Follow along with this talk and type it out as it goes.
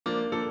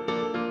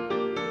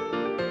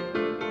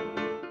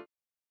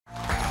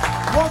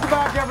Welcome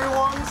back,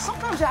 everyone.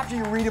 Sometimes after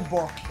you read a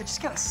book, it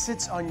just kind of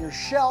sits on your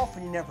shelf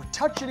and you never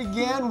touch it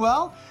again.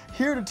 Well,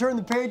 here to turn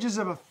the pages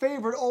of a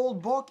favorite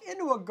old book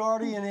into a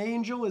guardian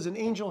angel is an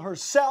angel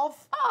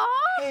herself. Aww.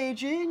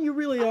 Paige, you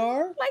really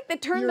are. Like the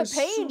turn the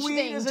page sweet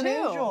thing, as an too.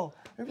 angel.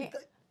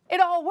 It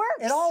all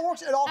works. It all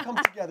works. It all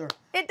comes together.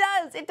 It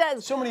does. It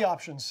does. So many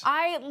options.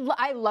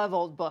 I love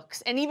old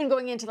books, and even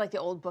going into like the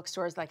old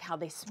bookstores, like how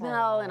they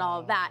smell and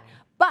all of that.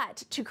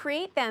 But to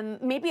create them,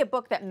 maybe a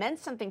book that meant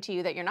something to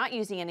you that you're not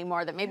using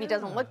anymore, that maybe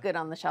doesn't look good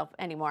on the shelf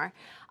anymore,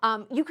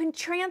 you can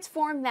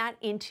transform that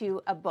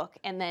into a book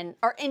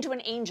or into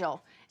an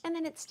angel, and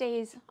then it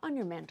stays on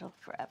your mantle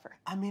forever.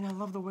 I mean, I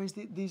love the ways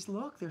these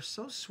look. They're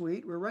so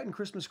sweet. We're right in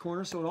Christmas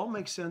corner, so it all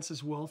makes sense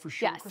as well, for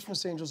sure. Yes.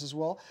 Christmas angels as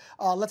well.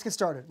 Let's get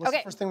started. What's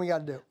the first thing we got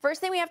to do? First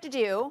thing we have to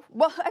do,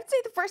 well, I'd say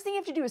the first thing you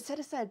have to do is set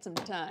aside some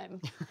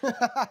time.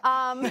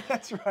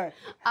 That's right.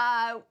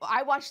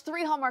 I watched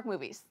 3 Hallmark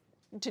movies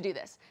to do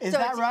this. Is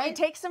that right? It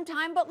takes some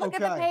time, but look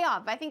at the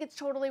payoff. I think it's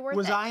totally worth it.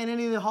 Was I in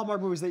any of the Hallmark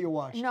movies that you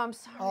watched? No, I'm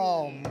sorry.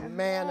 Oh,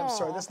 man, I'm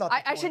sorry. That's not the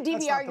point. I should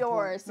DVR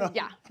yours. No.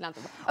 Yeah, not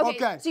the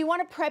point. Okay, so you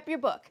want to prep your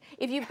book.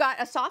 If you've got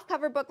a soft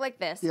cover book like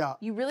this,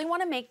 you really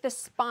want to make the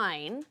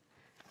spine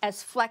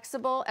as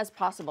flexible as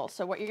possible.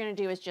 So what you're going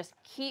to do is just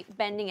keep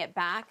bending it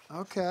back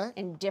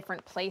in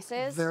different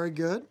places. Very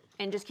good.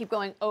 And just keep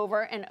going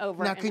over and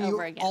over now, and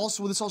over again.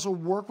 Will this also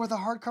work with a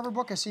hardcover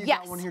book? I see you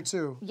got one here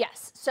too.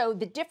 Yes. So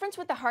the difference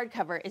with the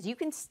hardcover is you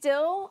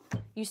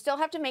still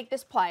have to make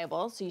this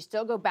pliable, so you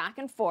still go back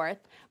and forth,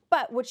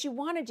 but what you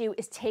want to do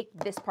is take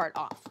this part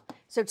off.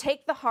 So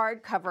take the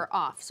hardcover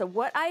off. So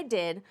what I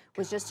did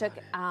was just took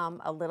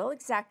a little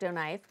X-Acto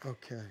knife,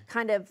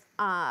 kind of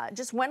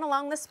just went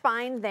along the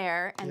spine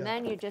there, and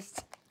then you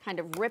just kind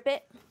of rip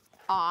it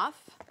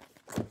off.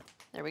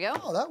 There we go.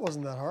 Oh, that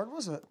wasn't that hard,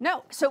 was it?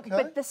 No,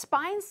 but the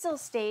spine still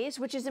stays,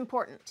 which is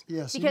important.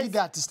 Yes, you need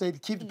that to stay to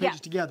keep the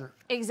pages together.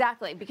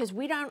 Exactly, because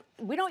we don't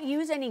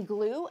use any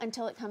glue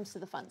until it comes to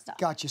the fun stuff.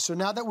 Gotcha. So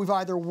now that we've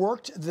either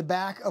worked the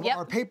back of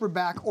our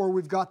paperback or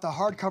we've got the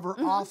hardcover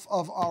off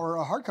of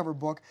our hardcover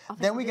book,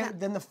 then we get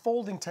the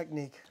folding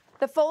technique.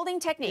 The folding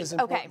technique. Is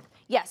important.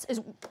 Yes,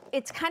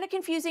 it's kind of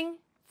confusing.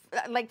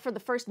 Like for the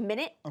first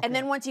minute, and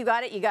then once you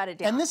got it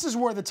down. And this is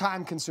where the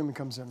time consuming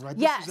comes in, right?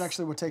 Yes. This is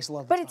actually what takes a lot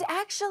of time.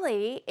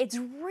 But it's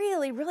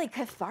really, really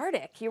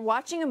cathartic. You're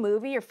watching a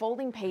movie, you're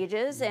folding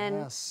pages,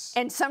 and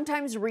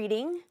sometimes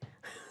reading.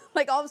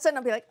 Like all of a sudden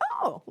I'll be like,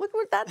 oh, look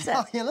what that says.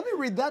 Oh, yeah, let me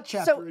read that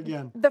chapter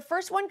again. The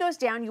first one goes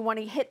down, you want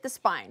to hit the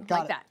spine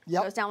like that.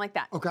 Yep. Goes down like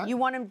that. Okay. You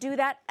want to do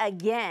that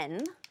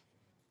again.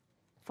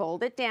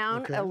 Fold it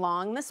down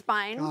along the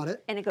spine. Got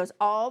it. And it goes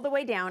all the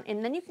way down,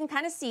 and then you can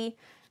kind of see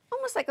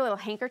almost like a little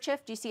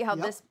handkerchief. Do you see how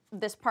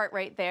this part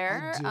right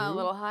there, a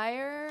little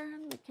higher,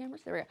 the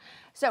cameras, there we go.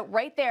 So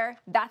right there,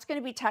 that's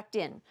gonna be tucked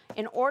in.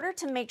 In order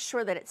to make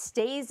sure that it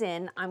stays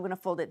in, I'm gonna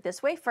fold it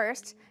this way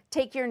first.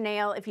 Take your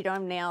nail, if you don't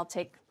have a nail,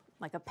 take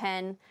like a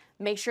pen,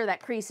 make sure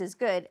that crease is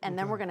good, and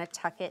then we're gonna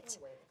tuck it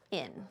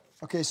in.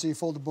 Okay, so you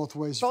fold it both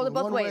ways. Fold it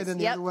both ways. One way, then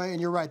the other way,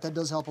 and you're right, that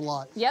does help a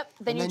lot. Yep,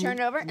 then you turn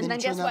it over, and then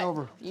guess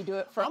what? You do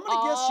it for all pages.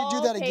 I'm gonna guess you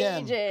do that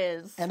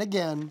again. And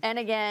again. And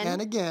again.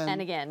 And again.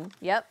 And again,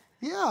 yep.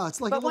 Yeah, it's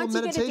like a little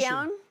meditation. But once you get it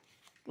down,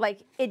 like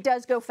it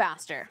does go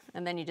faster,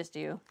 and then you just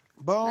do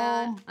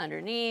boom,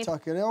 underneath,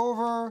 tuck it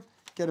over,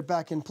 get it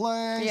back in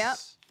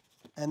place,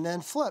 and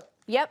then flip.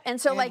 Yep, and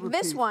so like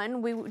this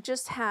one, we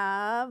just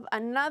have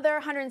another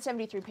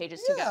 173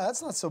 pages to go. Yeah,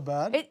 that's not so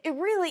bad. It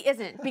really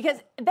isn't, because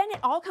then it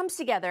all comes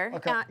together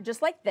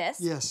just like this.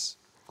 Yes.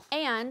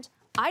 And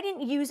I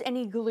didn't use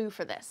any glue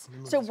for this.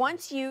 So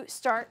once you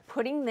start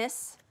putting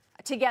this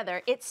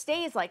together, it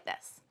stays like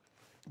this.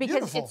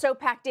 Because it's so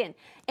packed in.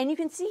 And you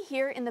can see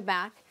here in the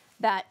back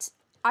that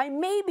I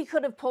maybe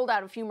could have pulled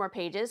out a few more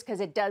pages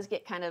because it does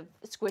get kind of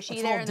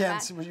squishy there in the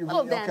back. A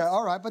little dense. Okay,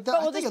 all right, but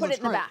I think it looks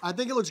great. I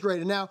think it looks great.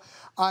 And now,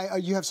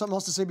 you have something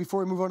else to say before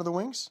we move on to the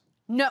wings?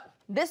 No,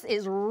 this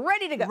is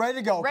ready to go. Ready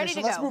to go. Okay,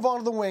 so let's move on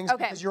to the wings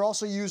because you're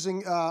also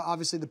using,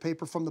 obviously, the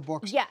paper from the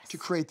books to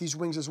create these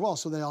wings as well,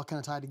 so they all kind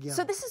of tie together.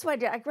 So this is what I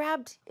did. I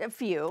grabbed a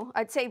few.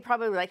 I'd say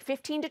probably like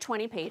 15 to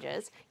 20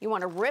 pages. You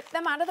want to rip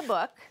them out of the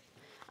book.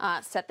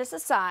 Set this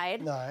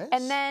aside. Nice.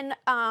 And then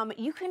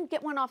you can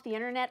get one off the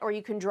internet, or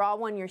you can draw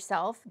one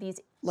yourself.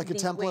 Like a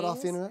template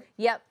off the internet?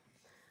 Yep.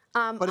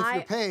 But if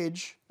you're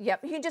Paige...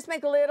 Yep, you can just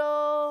make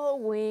little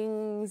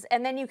wings.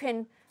 And then you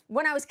can,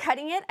 when I was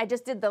cutting it, I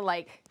just did the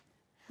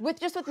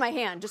with my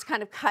hand, just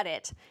kind of cut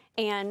it.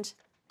 And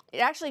it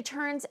actually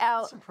turns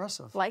out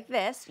like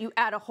this. You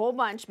add a whole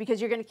bunch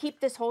because you're going to keep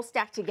this whole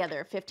stack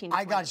together, 15 to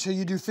 20. I got you. So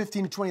you do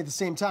 15 to 20 at the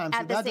same time.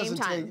 At the same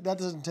time. That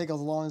doesn't take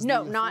as long as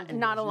No, not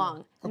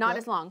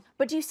as long.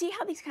 But do you see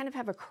how these kind of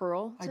have a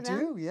curl to them? I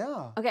do,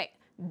 yeah. Okay.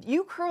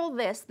 You curl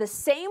this the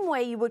same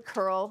way you would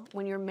curl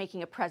when you're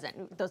making a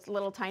present. Those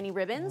little tiny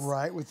ribbons.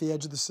 Right, with the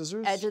edge of the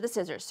scissors. Edge of the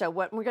scissors. So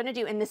what we're going to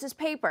do, and this is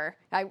paper.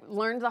 I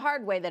learned the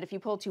hard way that if you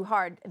pull too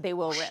hard, they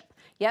will rip.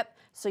 Yep.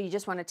 So you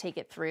just want to take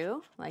it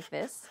through like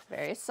this,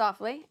 very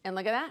softly, and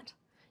look at that.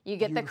 You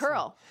get the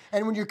curl.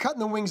 And when you're cutting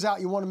the wings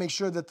out, you want to make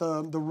sure that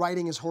the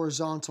writing is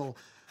horizontal.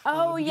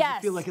 Oh, because yes.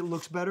 You feel like it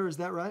looks better, is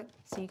that right?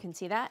 So you can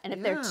see that. And if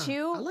Yeah, they're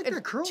too, I like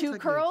that curl too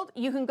technique. curled,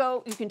 you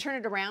can turn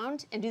it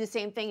around and do the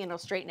same thing and it'll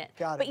straighten it.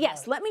 Got it, But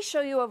yes, let me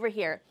show you over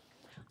here.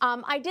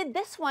 I did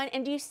this one,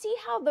 and do you see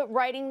how the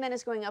writing then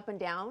is going up and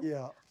down?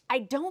 Yeah. I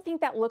don't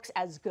think that looks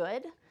as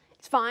good.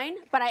 It's fine,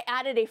 but I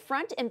added a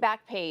front and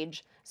back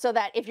page so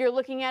that if you're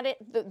looking at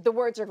it, the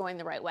words are going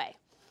the right way.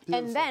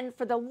 Beautiful. And then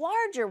for the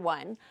larger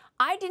one,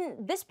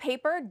 this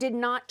paper did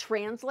not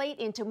translate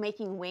into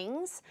making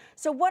wings.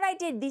 So what I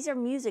did, these are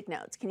music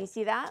notes. Can you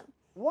see that?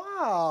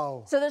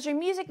 Wow. So those are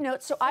music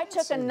notes. So I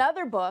took Fancy.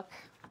 another book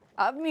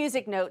of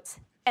music notes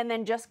and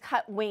then just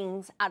cut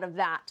wings out of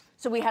that.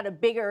 So we had a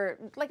bigger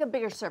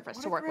surface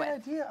to work What a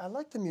with. great idea. I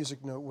like the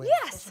music note wings.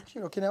 Yes. Those are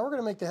cute. Okay, now we're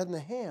going to make the head and the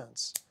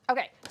hands.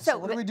 Okay, So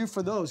what do we do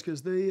for those?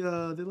 Because they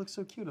look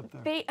so cute up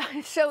there.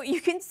 So you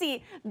can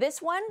see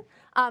this one,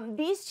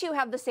 these two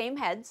have the same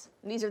heads.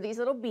 These are these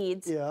little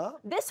beads. Yeah.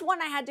 This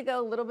one I had to go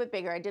a little bit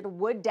bigger. I did a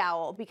wood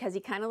dowel because he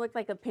kind of looked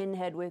like a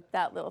pinhead with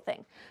that little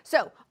thing.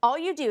 So all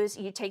you do is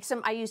you take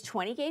some, I use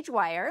 20 gauge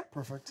wire.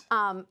 Perfect.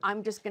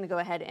 I'm just gonna go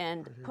ahead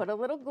and put a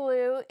little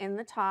glue in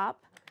the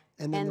top.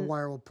 And then the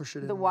wire will push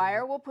it in. The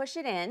wire will push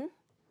it in,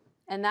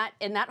 and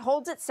that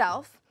holds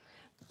itself.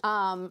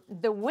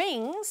 The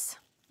wings,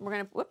 we're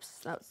gonna, whoops,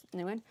 that was a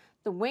new one.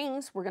 The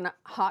wings, we're gonna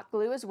hot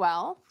glue as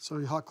well. So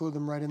you hot glue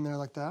them right in there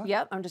like that?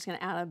 Yep, I'm just gonna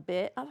add a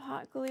bit of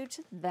hot glue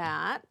to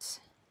that.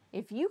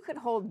 If you could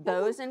hold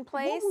those in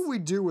place. What would we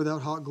do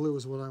without hot glue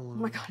is what I want.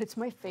 Oh my God, it's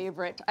my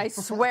favorite. I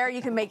swear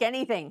you can make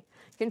anything.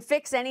 You can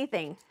fix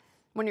anything.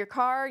 When your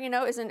car,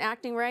 isn't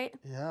acting right.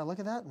 Yeah, look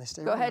at that, and they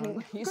stay Go ahead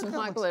and use some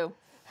hot glue.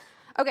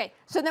 Okay,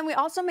 so then we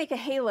also make a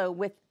halo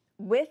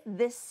with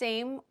this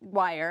same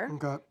wire.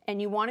 Okay.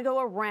 And you want to go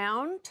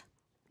around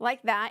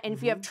like that. And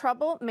if you have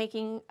trouble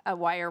making a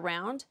wire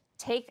round,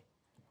 take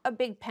a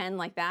big pen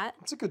like that.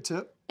 That's a good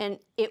tip. And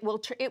it will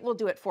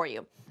do it for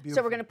you. Beautiful.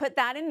 So we're going to put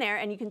that in there.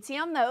 And you can see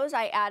on those,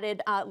 I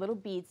added little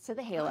beads to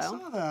the halo. I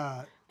saw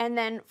that. And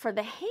then for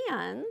the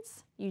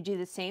hands, you do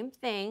the same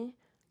thing.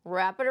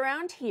 Wrap it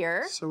around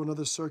here. So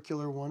another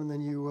circular one, and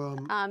then you...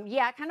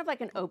 Yeah, kind of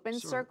like an open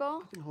circle.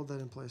 You can hold that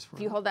in place for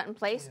If you hold that in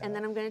place, and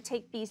then I'm going to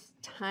take these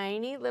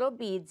tiny little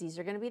beads. These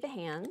are going to be the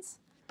hands.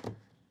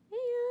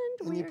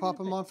 And you pop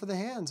them on for the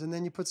hands, and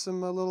then you put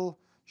some little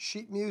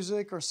sheet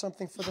music or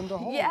something for them to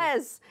hold.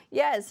 Yes,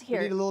 yes, We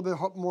here. need a little bit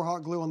more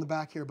hot glue on the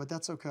back here, but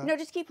that's okay. No,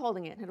 just keep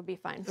holding it. It'll be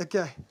fine.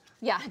 Okay.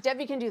 Yeah,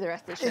 Debbie can do the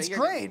rest of the show. It's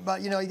great,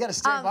 but you got to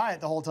stay by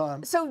it the whole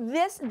time. So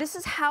this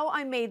is how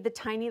I made the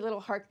tiny little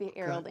Hark the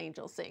Herald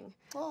Angels sing.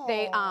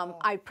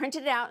 I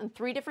printed it out in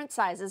 3 different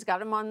sizes, got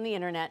them on the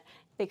internet.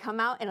 They come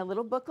out in a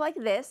little book like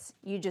this.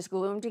 You just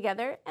glue them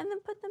together and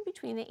then put them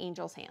between the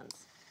angel's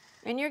hands.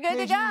 And you're good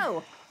to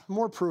go.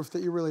 More proof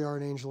that you really are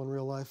an angel in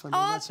real life. I mean,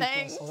 that's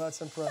thanks. impressive.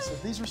 That's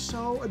impressive. These are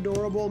so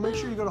adorable. Make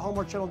sure you go to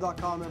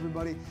hallmarkchannel.com,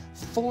 everybody.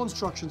 Full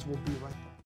instructions will be right there.